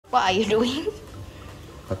What are you doing?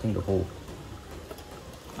 Cutting the hole.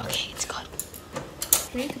 Okay, it's gone.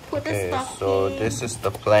 We need to put the stocking. So this is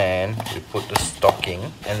the plan. We put the stocking,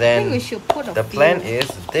 and I then think we should put a the plan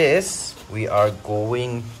is this. We are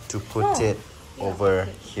going to put it over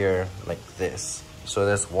here like this. So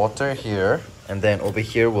there's water here, and then over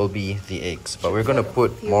here will be the eggs. But we're gonna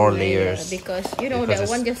put more layers because you know that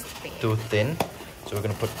one just too thin. So we're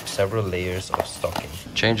gonna put several layers of stocking.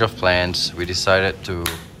 Change of plans. We decided to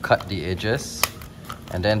cut the edges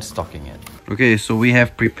and then stocking it. Okay, so we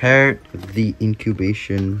have prepared the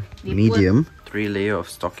incubation medium. 3 layers of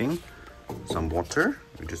stocking, some water.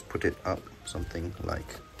 We just put it up, something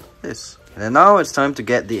like this. And then now it's time to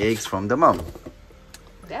get the eggs from the mom.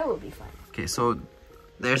 That will be fun. Okay, so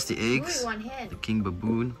there's the eggs. Do it one hand. The king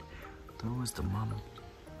baboon. Where's the mom?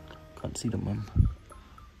 Can't see the mom.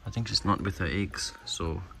 I think she's not with her eggs,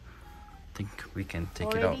 so I think we can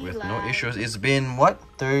take it out with no issues. It's been what?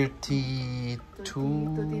 33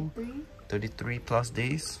 plus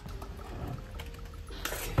days.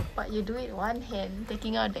 But you do it one hand,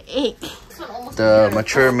 taking out the egg. The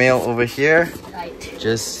mature male over here Right.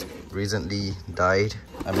 just recently died.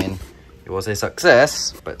 I mean, it was a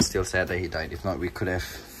success, but still sad that he died. If not, we could have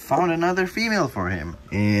found another female for him.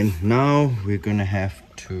 And now we're gonna have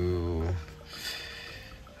to...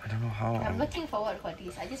 I don't know how. I'm looking forward for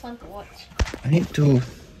this. I just want to watch. I need to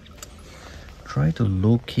try to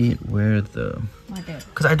locate where the Mother.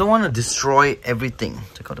 Because I don't want to destroy everything.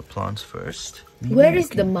 Check out the plants first. Maybe Where is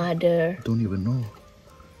the mother? I don't even know.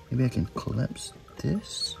 Maybe I can collapse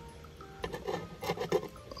this.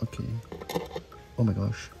 Okay. Oh my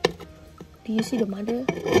gosh. Do you see the mother?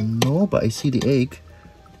 No, but I see the egg.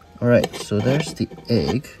 Alright, so there's the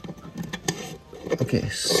egg. Okay,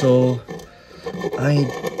 so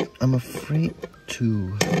I'm afraid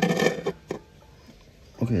to...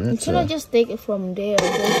 Okay, that's... You cannot just take it from there.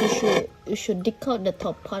 You should dig out the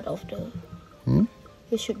top part of the...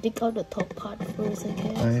 You should dig out the top part first, I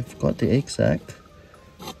guess. I've got the egg sac.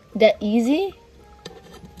 That easy?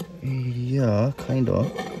 Yeah, kind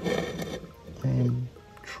of. I'm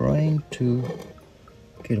trying to...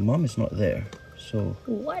 Okay, the mom is not there, so...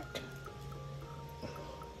 What?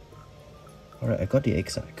 Alright, I got the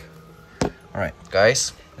egg sac. Alright,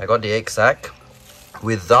 guys, I got the egg sac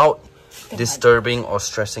without disturbing or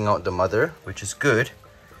stressing out the mother, which is good.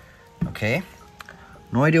 Okay.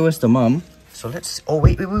 No idea where's the mom. So let's... Oh,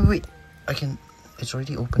 wait. I can... It's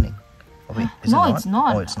already opening. Oh, wait. Is No, it not? it's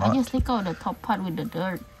not. Oh, it's not. I just take out the top part with the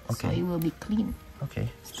dirt. Okay. So it will be clean. Okay.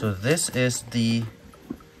 So this is the...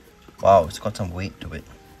 Wow, it's got some weight to it.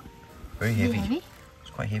 Very heavy. Heavy?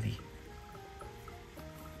 It's quite heavy.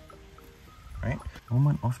 Right?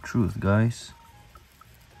 Moment of truth, guys.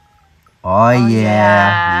 Oh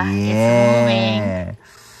yeah. It's moving.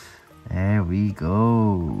 There we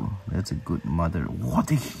go. That's a good mother. What,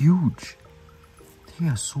 they're huge. They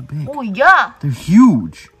are so big. Oh yeah. They're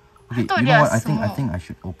huge. Okay, thought you they know are what? I think small. I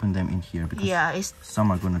should open them in here because it's...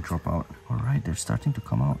 some are gonna drop out. Alright, they're starting to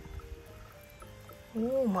come out.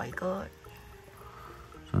 Oh my god.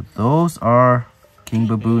 So those are king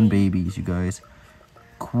baboon babies, you guys.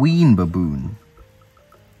 Queen baboon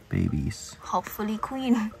babies. Hopefully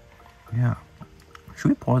queen. Yeah. Should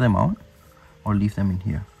we pour them out or leave them in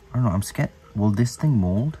here? I don't know. I'm scared. Will this thing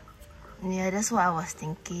mold? Yeah, that's what I was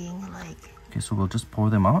thinking. Like, Okay, so we'll just pour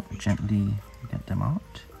them out. Gently get them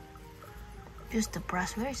out. use the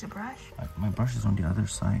brush. Where is the brush? My brush is on the other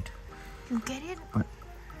side. You get it? But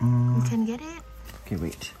You can get it? okay,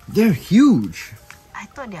 wait. They're huge. I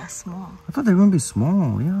thought they are small. I thought they were gonna be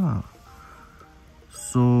small. Yeah.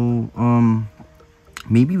 So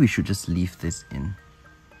maybe we should just leave this in.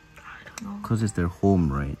 I don't know. Because it's their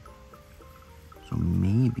home, right? So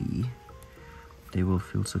maybe they will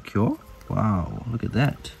feel secure. Wow, look at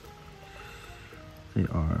that. They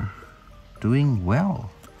are doing well.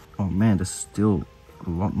 Oh man, there's still a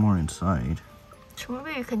lot more inside. So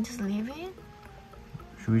maybe you can just leave it?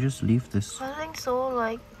 Should we just leave this? I think so,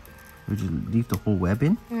 like... We just leave the whole web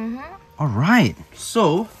in? Mm-hmm. Alright,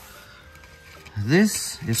 so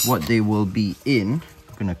this is what they will be in.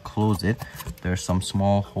 I'm gonna close it. There's some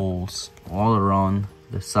small holes all around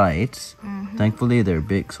the sides. Thankfully they're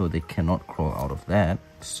big so they cannot crawl out of that.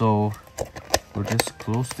 So we'll just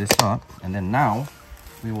close this up, and then now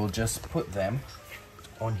we will just put them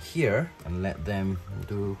on here and let them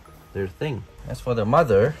do their thing. As for the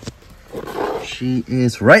mother, she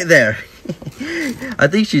is right there. I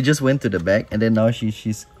think she just went to the back and then now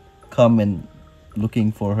she's come and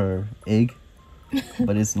looking for her egg,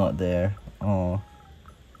 but it's not there. Oh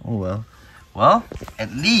well. Well,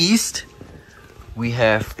 at least we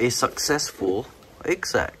have a successful egg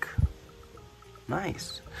sac.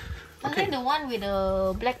 Nice. I think the one with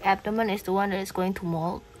the black abdomen is the one that is going to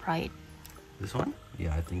molt, right? This one?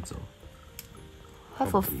 Yeah, I think so. I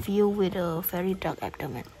have a few with a very dark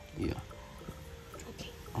abdomen. Yeah. Okay.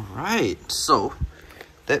 Alright, so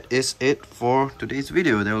that is it for today's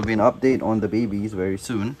video. There will be an update on the babies very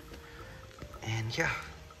soon. And yeah.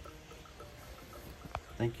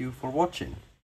 Thank you for watching.